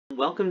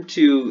Welcome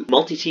to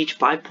MultiTeach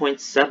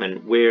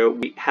 5.7, where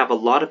we have a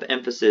lot of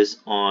emphasis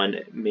on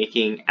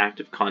making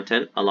active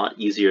content a lot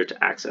easier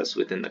to access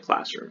within the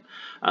classroom.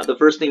 The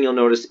first thing you'll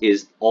notice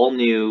is all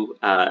new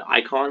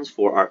icons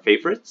for our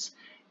favorites.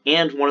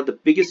 And one of the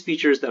biggest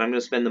features that I'm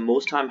going to spend the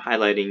most time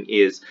highlighting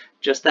is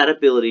just that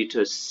ability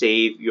to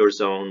save your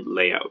zone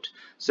layout.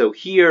 So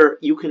here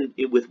you can,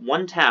 with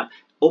one tap,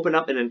 open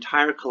up an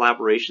entire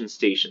collaboration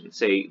station,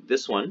 say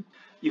this one.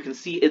 You can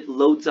see it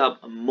loads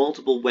up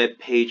multiple web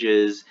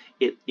pages.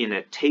 In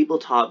a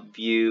tabletop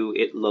view,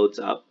 it loads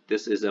up.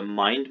 This is a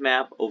mind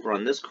map over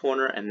on this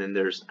corner, and then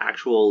there's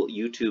actual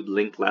YouTube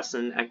linked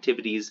lesson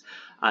activities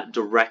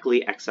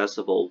directly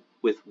accessible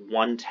with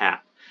one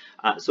tap.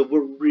 So we're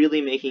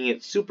really making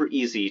it super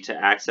easy to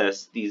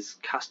access these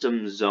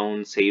custom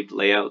zone saved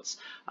layouts.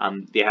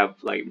 They have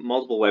like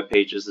multiple web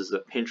pages. This is a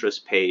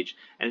Pinterest page,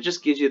 and it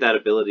just gives you that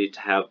ability to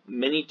have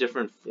many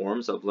different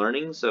forms of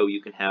learning. So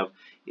you can have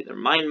either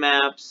mind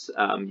maps,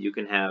 you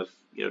can have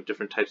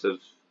different types of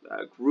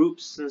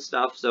groups and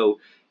stuff. So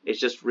it's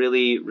just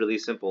really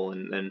simple.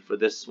 And then for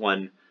this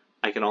one,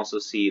 I can also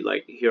see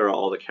like here are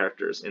all the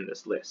characters in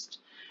this list.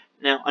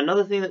 Now,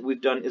 another thing that we've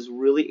done is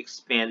really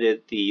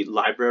expanded the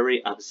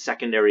library of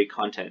secondary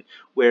content,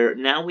 where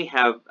now we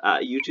have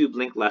YouTube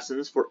linked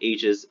lessons for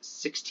ages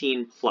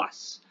 16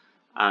 plus.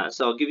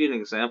 So I'll give you an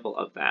example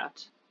of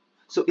that.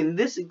 So in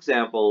this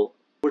example,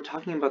 we're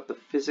talking about the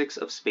physics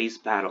of space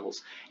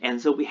battles.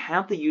 And so we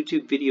have the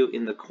YouTube video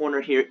in the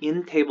corner here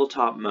in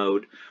tabletop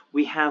mode.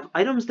 We have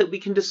items that we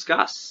can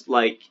discuss,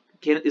 like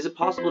is it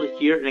possible to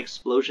hear an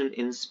explosion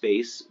in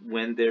space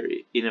when they're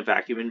in a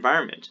vacuum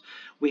environment?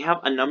 We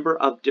have a number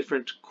of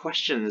different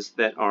questions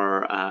that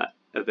are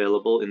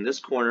available in this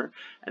corner.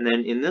 And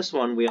then in this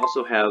one, we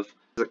also have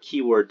a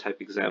keyword type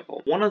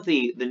example. One of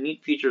the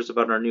neat features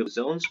about our new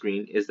zone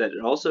screen is that it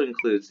also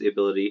includes the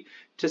ability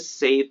to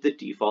save the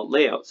default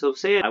layout. So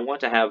say I want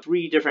to have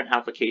 3 different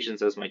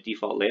applications as my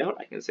default layout.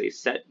 I can say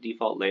set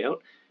default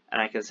layout, and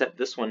I can set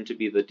this one to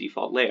be the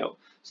default layout.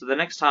 So the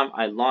next time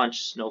I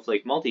launch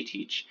Snowflake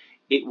MultiTeach,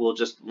 it will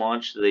just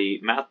launch the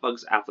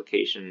MathBugs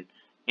application,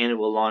 and it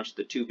will launch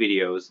the 2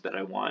 videos that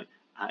I want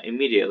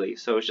immediately.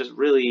 So it's just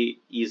really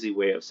easy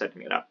way of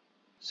setting it up.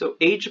 So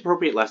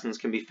age-appropriate lessons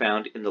can be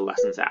found in the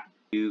Lessons app.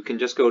 You can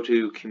just go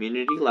to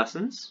Community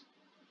Lessons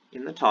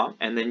in the top,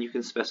 and then you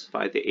can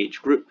specify the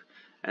age group.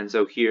 And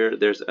so here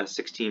there's a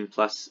 16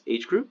 plus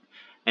age group,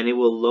 and it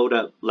will load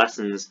up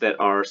lessons that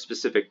are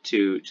specific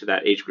to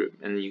that age group.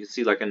 And you can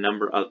see like a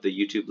number of the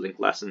YouTube linked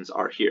lessons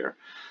are here.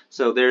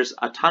 So there's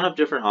a ton of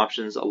different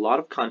options, a lot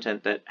of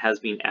content that has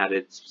been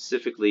added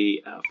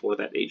specifically for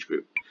that age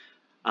group.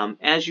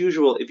 As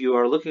usual, if you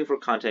are looking for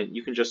content,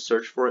 you can just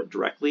search for it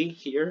directly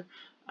here.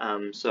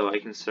 So I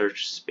can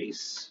search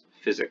space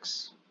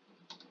physics,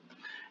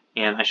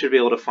 and I should be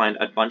able to find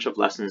a bunch of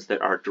lessons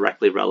that are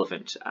directly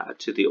relevant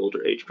to the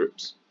older age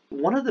groups.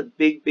 One of the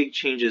big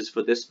changes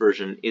for this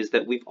version is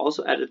that we've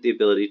also added the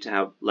ability to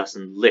have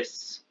lesson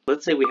lists.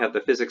 Let's say we have the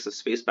physics of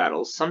space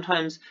battles.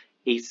 Sometimes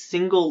a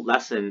single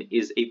lesson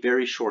is a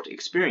very short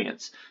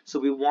experience, so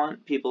we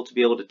want people to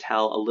be able to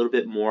tell a little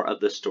bit more of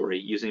the story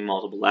using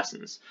multiple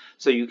lessons.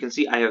 So you can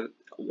see I have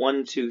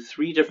 1, 2,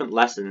 3 different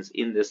lessons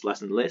in this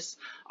lesson list.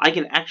 I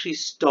can actually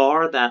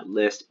star that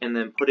list and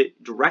then put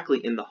it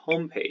directly in the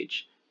home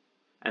page.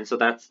 And so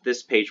that's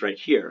this page right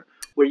here,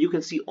 where you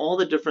can see all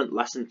the different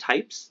lesson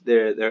types.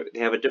 They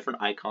have a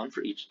different icon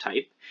for each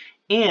type.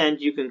 And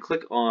you can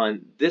click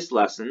on this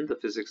lesson, the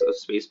physics of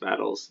space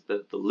battles,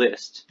 the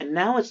list. And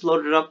now it's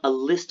loaded up a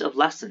list of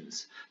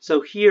lessons.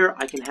 So here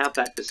I can have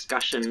that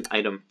discussion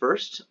item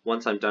first.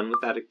 Once I'm done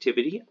with that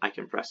activity, I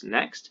can press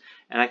next,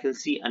 and I can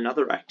see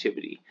another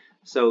activity.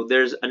 So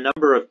there's a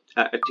number of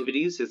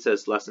activities. It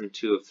says lesson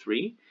 2 of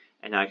 3.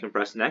 And now I can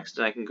press next,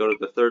 and I can go to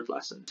the 3rd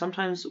lesson.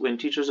 Sometimes when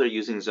teachers are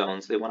using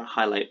zones, they want to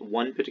highlight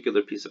one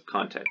particular piece of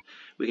content.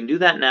 We can do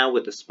that now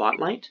with the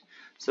Spotlight.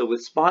 So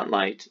with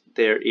Spotlight,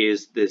 there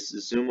is this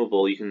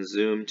zoomable, you can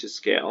zoom to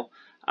scale,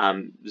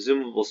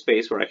 zoomable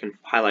space where I can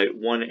highlight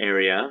one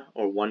area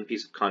or one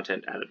piece of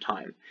content at a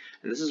time.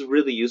 And this is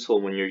really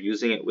useful when you're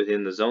using it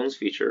within the zones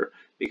feature,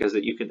 because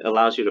it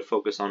allows you to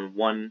focus on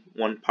one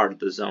part of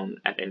the zone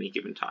at any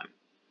given time.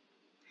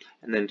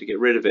 And then to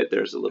get rid of it,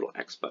 there's a little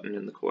X button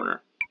in the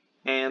corner.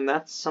 And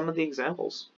that's some of the examples.